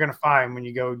you're going to find when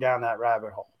you go down that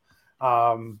rabbit hole.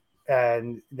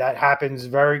 And that happens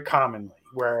very commonly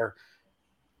where,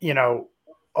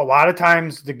 a lot of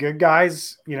times the good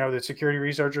guys, the security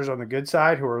researchers on the good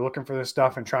side who are looking for this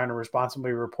stuff and trying to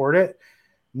responsibly report it,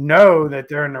 know that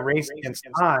they're in a race against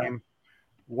time.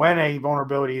 When a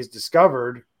vulnerability is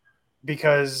discovered,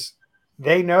 because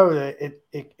they know that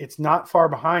it's not far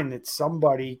behind that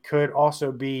somebody could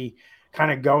also be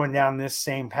kind of going down this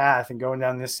same path and going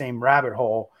down this same rabbit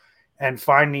hole and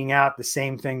finding out the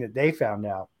same thing that they found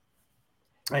out.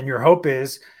 And your hope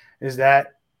is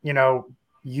that,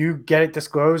 you get it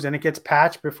disclosed and it gets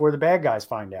patched before the bad guys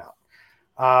find out.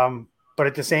 But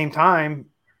at the same time,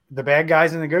 the bad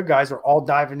guys and the good guys are all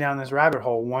diving down this rabbit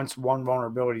hole once one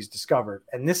vulnerability is discovered.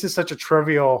 And this is such a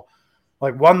trivial,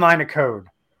 like one line of code,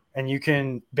 and you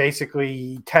can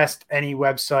basically test any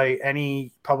website,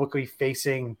 any publicly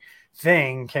facing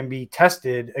thing can be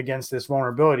tested against this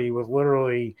vulnerability with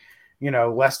literally,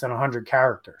 less than 100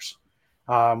 characters,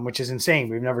 which is insane.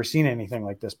 We've never seen anything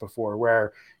like this before,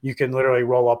 where you can literally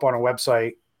roll up on a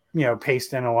website,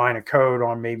 paste in a line of code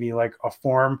on maybe like a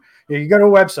form. You go to a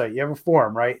website, you have a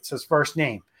form, right? It says first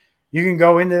name. You can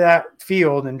go into that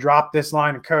field and drop this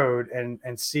line of code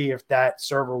and see if that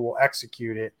server will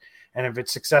execute it. And if it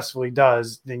successfully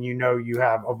does, then you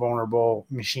have a vulnerable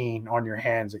machine on your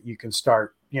hands that you can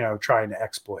start, trying to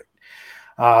exploit.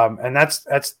 And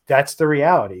that's the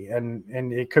reality.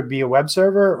 And it could be a web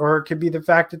server, or it could be the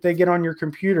fact that they get on your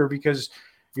computer because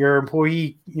your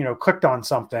employee, clicked on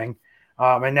something,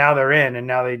 and now they're in, and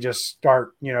now they just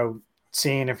start,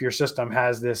 seeing if your system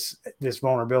has this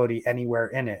vulnerability anywhere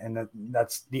in it. And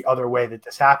that's the other way that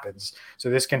this happens. So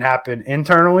this can happen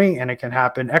internally and it can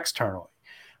happen externally,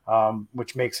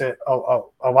 which makes it a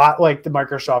lot like the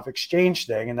Microsoft Exchange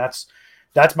thing. And that's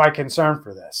my concern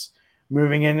for this.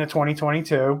 Moving into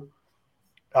 2022,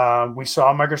 we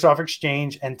saw Microsoft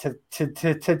Exchange, and to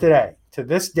today, to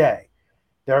this day,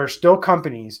 there are still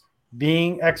companies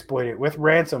being exploited with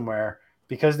ransomware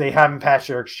because they haven't patched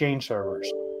their Exchange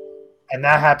servers. And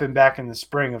that happened back in the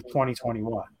spring of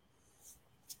 2021.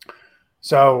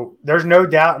 So there's no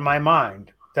doubt in my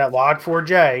mind that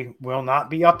Log4j will not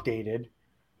be updated.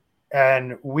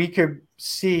 And we could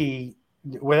see,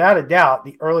 without a doubt,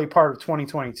 the early part of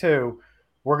 2022,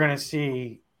 we're going to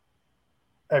see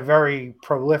a very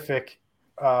prolific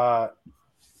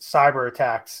cyber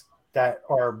attacks that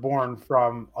are born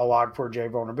from a Log4j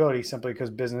vulnerability, simply because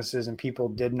businesses and people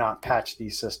did not patch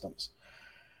these systems.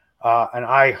 And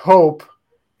I hope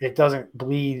it doesn't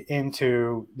bleed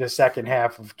into the second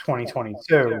half of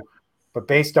 2022. But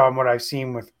based on what I've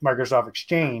seen with Microsoft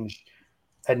Exchange,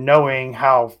 and knowing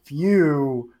how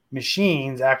few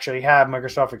machines actually have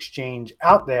Microsoft Exchange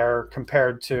out there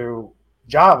compared to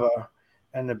Java,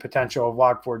 and the potential of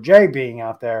Log4j being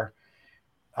out there,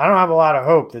 I don't have a lot of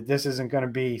hope that this isn't going to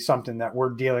be something that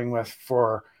we're dealing with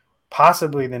for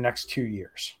possibly the next 2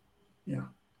 years. Yeah.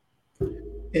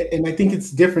 And I think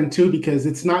it's different too, because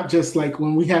it's not just like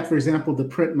when we had, for example, the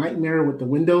print nightmare with the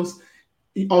Windows.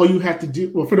 All you had to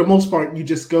do, well, for the most part, you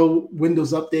just go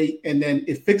Windows update and then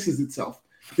it fixes itself.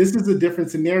 This is a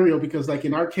different scenario because, like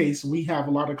in our case, we have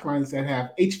a lot of clients that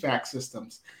have HVAC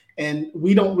systems, and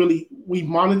we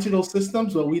monitor those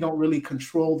systems, but we don't really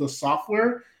control the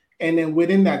software. And then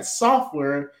within that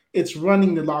software, it's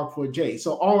running the Log4j.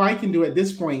 So all I can do at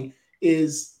this point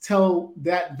is tell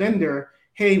that vendor,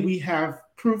 hey, we have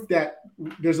proof that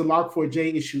there's a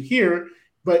Log4j issue here,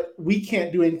 but we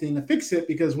can't do anything to fix it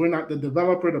because we're not the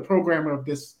developer, the programmer of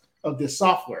this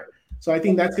software. So I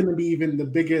think that's going to be even the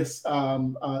biggest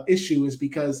issue, is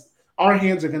because our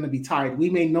hands are going to be tied. We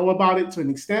may know about it to an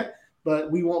extent, but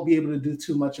we won't be able to do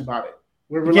too much about it.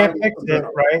 You can't fix it,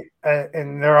 right?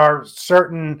 And there are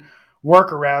certain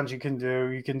workarounds you can do.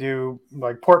 You can do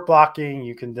like port blocking.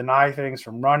 You can deny things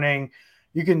from running.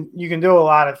 You can do a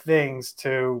lot of things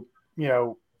to,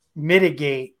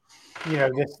 mitigate,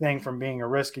 this thing from being a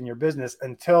risk in your business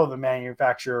until the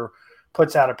manufacturer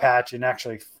puts out a patch and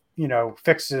actually,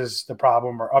 fixes the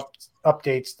problem or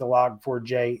updates the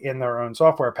Log4j in their own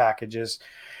software packages.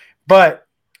 But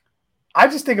I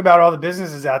just think about all the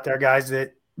businesses out there, guys,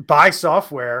 that buy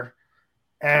software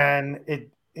and it,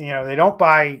 they don't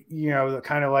buy, the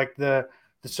kind of like the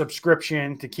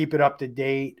subscription to keep it up to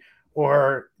date,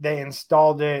 or they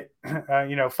installed it,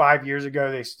 5 years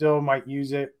ago. They still might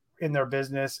use it in their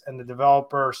business, and the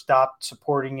developer stopped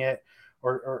supporting it,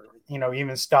 or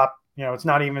even stopped. It's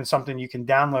not even something you can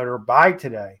download or buy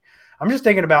today. I'm just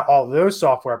thinking about all those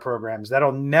software programs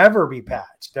that'll never be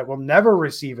patched, that will never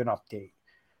receive an update,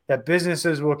 that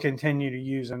businesses will continue to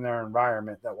use in their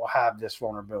environment that will have this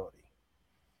vulnerability.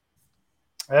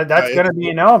 That's going to be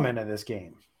an element of this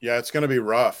game. Yeah, it's going to be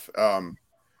rough.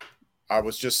 I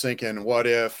was just thinking, what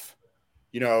if,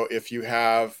 if you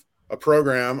have a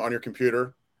program on your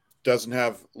computer, doesn't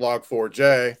have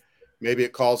Log4j, maybe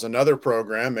it calls another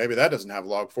program. Maybe that doesn't have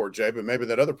Log4j, but maybe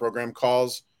that other program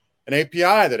calls an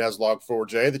API that has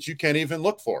Log4j that you can't even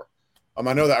look for.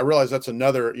 I know that I realize that's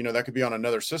another, that could be on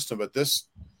another system, but this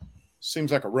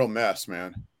seems like a real mess,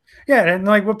 man. Yeah, and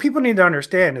like what people need to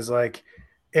understand is like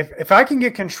if I can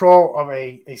get control of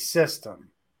a system,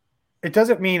 it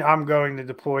doesn't mean I'm going to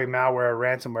deploy malware or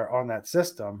ransomware on that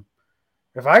system.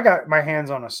 If I got my hands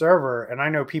on a server and I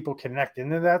know people connect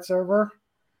into that server,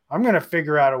 I'm going to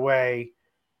figure out a way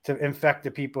to infect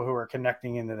the people who are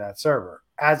connecting into that server.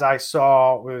 As I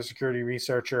saw with a security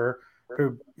researcher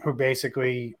who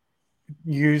basically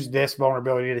used this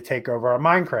vulnerability to take over a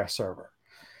Minecraft server.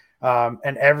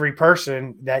 And every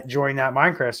person that joined that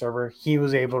Minecraft server, he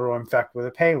was able to infect with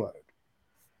a payload.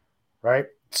 Right.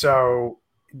 So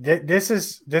this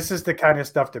is the kind of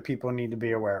stuff that people need to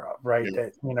be aware of, right? Yeah.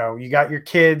 That, you got your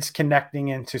kids connecting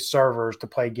into servers to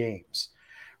play games,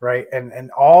 right? And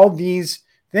all these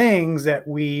things that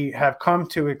we have come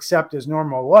to accept as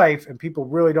normal life, and people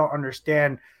really don't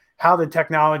understand how the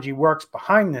technology works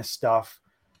behind this stuff.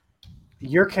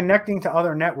 You're connecting to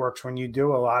other networks when you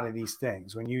do a lot of these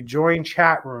things. When you join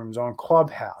chat rooms on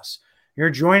Clubhouse, you're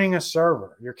joining a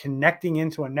server. You're connecting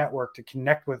into a network to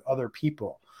connect with other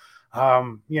people.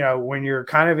 When you're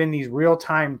kind of in these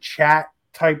real-time chat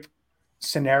type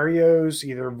scenarios,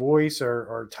 either voice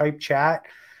or type chat,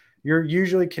 you're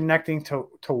usually connecting to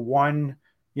one,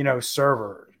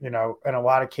 server, in a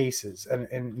lot of cases.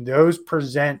 And those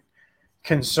present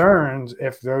concerns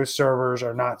if those servers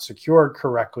are not secured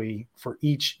correctly for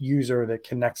each user that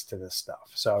connects to this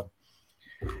stuff. So,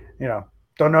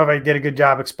 don't know if I did a good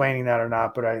job explaining that or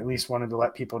not, but I at least wanted to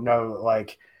let people know that,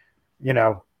 like,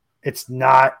 it's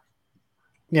not,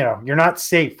 you're not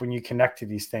safe when you connect to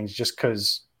these things just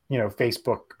because,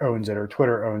 Facebook owns it or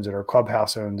Twitter owns it or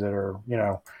Clubhouse owns it or,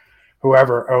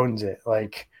 whoever owns it.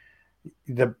 Like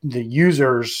the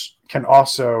users can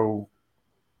also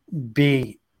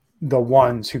be the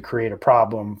ones who create a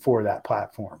problem for that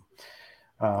platform.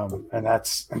 And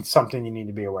that's something you need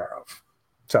to be aware of.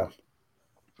 So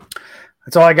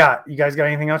that's all I got. You guys got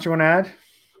anything else you want to add?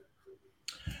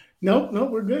 No,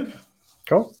 we're good.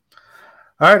 Cool.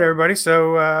 All right, everybody.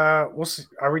 So we'll see.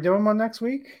 Are we doing one next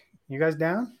week? You guys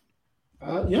down?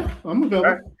 Yeah, I'm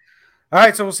available. All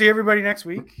right. So we'll see everybody next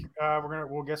week. We'll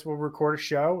record a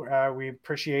show. We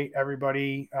appreciate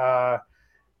everybody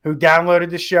who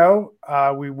downloaded the show.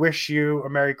 We wish you a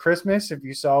Merry Christmas if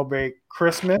you celebrate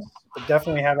Christmas, but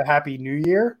definitely have a Happy New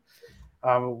Year.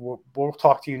 We'll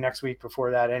talk to you next week before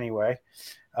that anyway.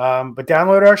 But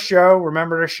download our show.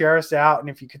 Remember to share us out. And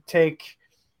if you could take,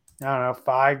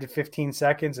 5 to 15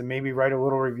 seconds and maybe write a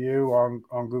little review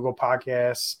on Google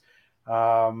Podcasts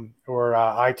or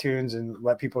iTunes and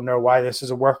let people know why this is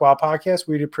a worthwhile podcast,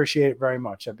 we'd appreciate it very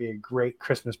much. That'd be a great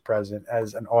Christmas present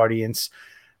as an audience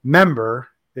member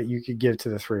that you could give to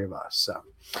the three of us. So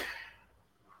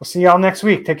we'll see y'all next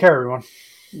week. Take care, everyone.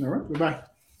 All right. Goodbye.